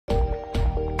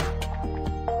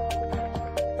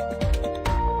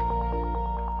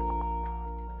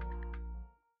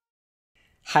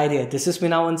Hi there, this is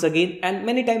Mina once again, and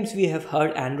many times we have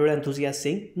heard Android enthusiasts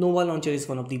saying Nova Launcher is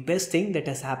one of the best things that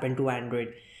has happened to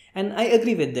Android. And I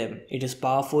agree with them. It is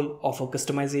powerful, offers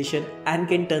customization, and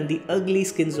can turn the ugly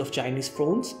skins of Chinese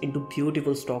phones into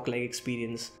beautiful stock-like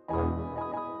experience.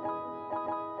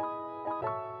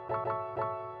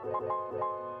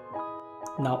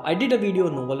 Now, I did a video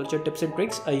on Nova Launcher tips and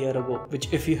tricks a year ago,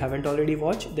 which if you haven't already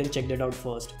watched, then check that out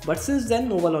first. But since then,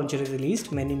 Nova Launcher has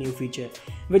released many new features,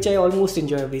 which I almost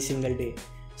enjoy every single day.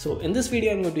 So in this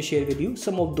video, I'm going to share with you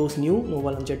some of those new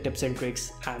Nova Launcher tips and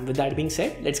tricks. And with that being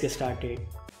said, let's get started.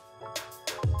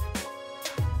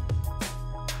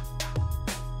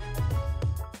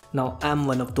 Now, I'm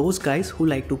one of those guys who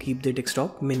like to keep their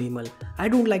desktop minimal. I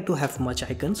don't like to have much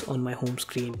icons on my home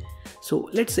screen. So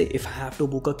let's say if I have to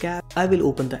book a cab, I will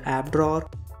open the app drawer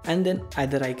and then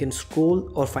either I can scroll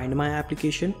or find my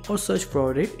application or search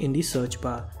for it in the search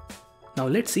bar. Now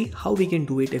let's see how we can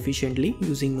do it efficiently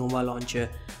using Nova Launcher.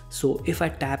 So if I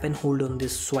tap and hold on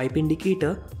this swipe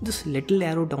indicator, this little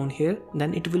arrow down here,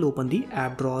 then it will open the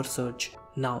app drawer search.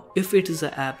 Now if it is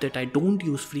an app that I don't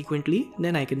use frequently,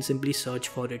 then I can simply search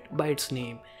for it by its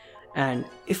name. And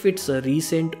if it's a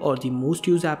recent or the most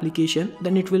used application,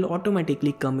 then it will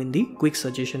automatically come in the quick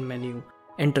suggestion menu.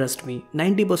 And trust me,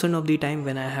 90% of the time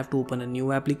when I have to open a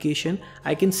new application,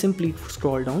 I can simply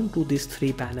scroll down to these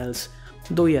three panels.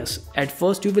 Though yes, at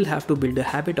first you will have to build a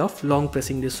habit of long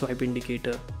pressing this swipe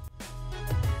indicator.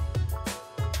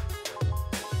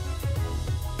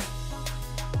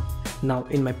 Now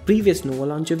in my previous Nova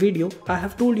Launcher video, I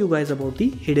have told you guys about the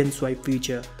hidden swipe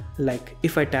feature. Like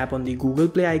if I tap on the Google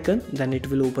Play icon, then it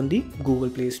will open the Google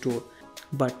Play Store.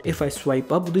 But if I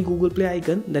swipe up the Google Play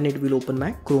icon, then it will open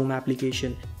my Chrome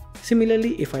application.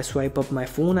 Similarly, if I swipe up my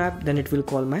phone app, then it will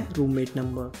call my roommate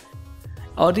number.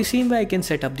 Or the same way I can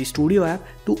set up the Studio app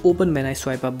to open when I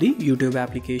swipe up the YouTube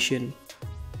application.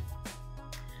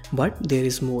 But there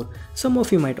is more. Some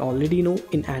of you might already know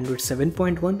in Android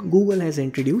 7.1, Google has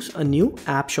introduced a new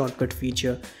app shortcut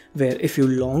feature where if you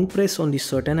long press on the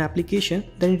certain application,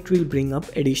 then it will bring up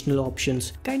additional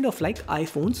options, kind of like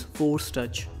iPhone's Force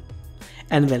Touch.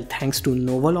 And well, thanks to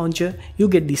Nova Launcher, you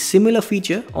get the similar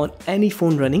feature on any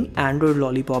phone running Android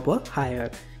Lollipop or higher.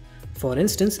 For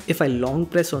instance, if I long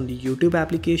press on the YouTube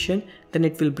application, then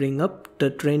it will bring up the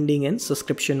trending and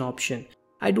subscription option.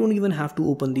 I don't even have to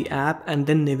open the app and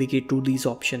then navigate to these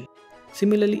options.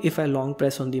 Similarly, if I long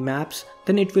press on the maps,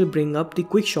 then it will bring up the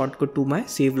quick shortcut to my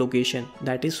save location,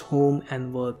 that is home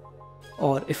and work.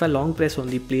 Or if I long press on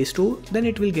the Play Store, then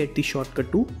it will get the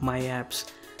shortcut to my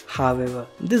apps. However,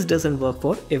 this doesn't work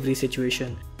for every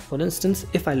situation. For instance,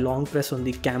 if I long press on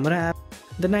the camera app,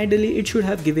 then ideally it should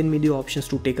have given me the options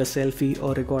to take a selfie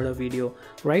or record a video,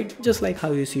 right? Just like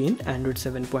how you see in Android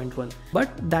 7.1.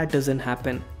 But that doesn't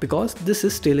happen because this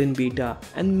is still in beta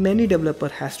and many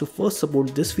developers has to first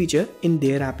support this feature in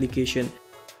their application.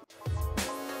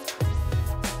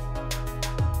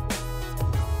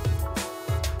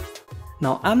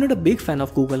 Now, I'm not a big fan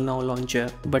of Google Now Launcher,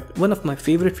 but one of my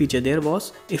favorite features there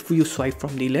was if you swipe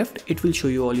from the left, it will show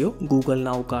you all your Google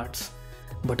Now cards.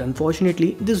 But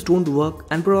unfortunately, this don't work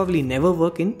and probably never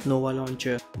work in Nova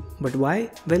Launcher. But why?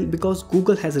 Well, because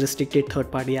Google has restricted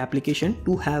third-party application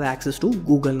to have access to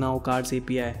Google Now Cards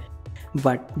API.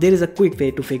 But there is a quick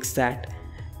way to fix that.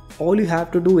 All you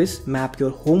have to do is map your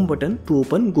home button to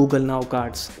open Google Now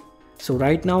Cards. So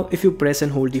right now, if you press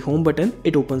and hold the home button,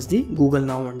 it opens the Google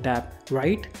Now on tab,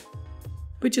 right?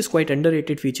 Which is quite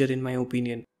underrated feature in my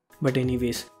opinion. But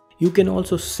anyways, you can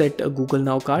also set a Google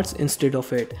Now Cards instead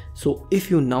of it. So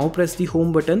if you now press the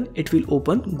home button, it will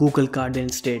open Google Card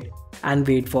instead. And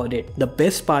wait for it. The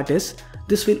best part is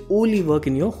this will only work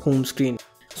in your home screen.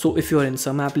 So if you are in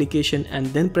some application and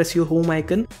then press your home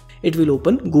icon, it will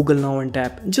open Google Now on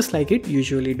tab just like it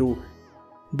usually do.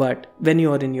 But when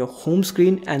you are in your home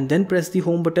screen and then press the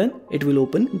home button, it will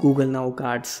open Google Now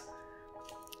Cards.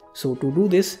 So to do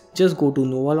this, just go to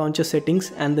Nova Launcher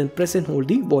settings and then press and hold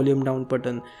the volume down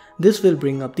button. This will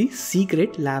bring up the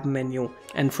secret lab menu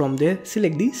and from there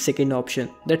select the second option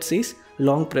that says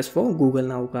long press for Google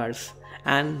Now Cards.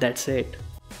 And that's it.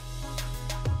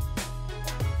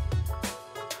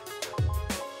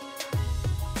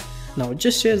 Now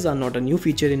gestures are not a new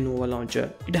feature in Nova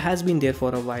Launcher. It has been there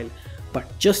for a while.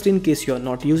 But just in case you are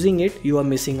not using it, you are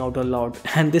missing out a lot,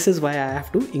 and this is why I have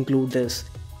to include this.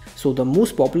 So the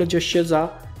most popular gestures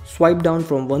are swipe down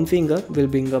from one finger will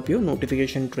bring up your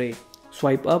notification tray.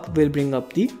 Swipe up will bring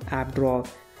up the app drawer.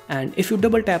 And if you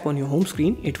double tap on your home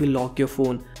screen, it will lock your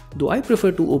phone. Though I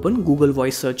prefer to open Google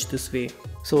Voice Search this way.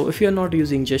 So if you are not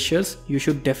using gestures, you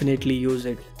should definitely use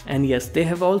it. And yes, they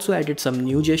have also added some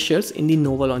new gestures in the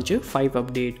Nova Launcher 5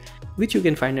 update. which you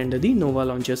can find under the Nova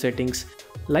Launcher settings,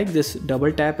 like this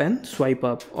double tap and swipe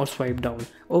up or swipe down.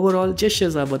 Overall,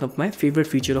 gestures are one of my favorite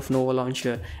features of Nova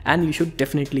Launcher and you should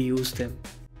definitely use them.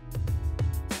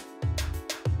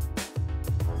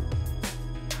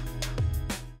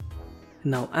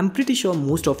 Now, I'm pretty sure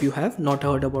most of you have not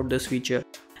heard about this feature,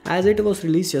 as it was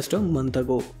released just a month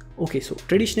ago. Okay, so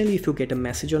traditionally if you get a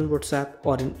message on WhatsApp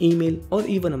or an email or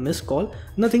even a missed call,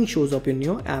 nothing shows up in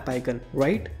your app icon,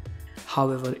 right?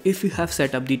 However, if you have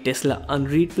set up the Tesla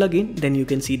Unread plugin, then you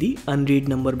can see the unread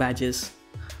number badges,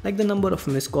 like the number of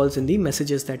missed calls in the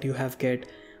messages that you have get.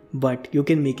 But you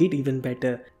can make it even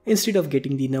better. Instead of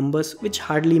getting the numbers, which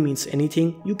hardly means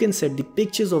anything, you can set the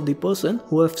pictures of the person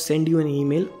who have sent you an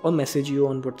email or message you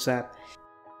on WhatsApp.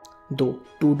 Though,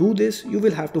 to do this, you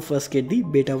will have to first get the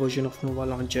beta version of Nova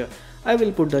Launcher. I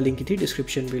will put the link in the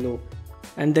description below.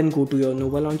 And then go to your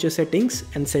Nova Launcher settings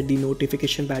and set the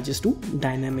notification badges to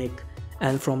dynamic.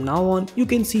 And from now on, you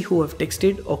can see who have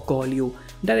texted or called you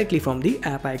directly from the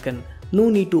app icon. No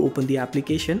need to open the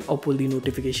application or pull the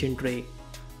notification tray.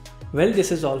 Well,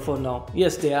 this is all for now.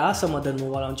 Yes, there are some other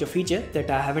Nova Launcher features that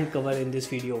I haven't covered in this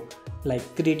video,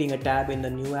 like creating a tab in the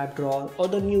new app drawer or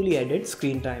the newly added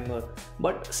screen timer.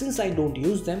 But since I don't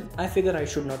use them, I figure I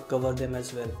should not cover them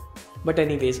as well. But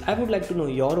anyways, I would like to know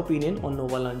your opinion on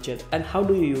Nova Launcher and how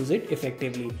do you use it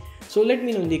effectively. So let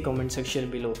me know in the comment section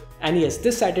below. And yes,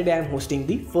 this Saturday I am hosting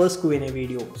the first Q&A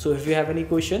video. So if you have any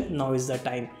question, now is the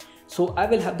time. So I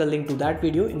will have the link to that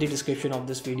video in the description of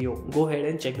this video. Go ahead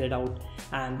and check that out.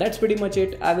 And that's pretty much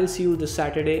it. I will see you this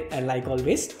Saturday and like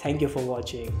always, thank you for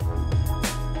watching.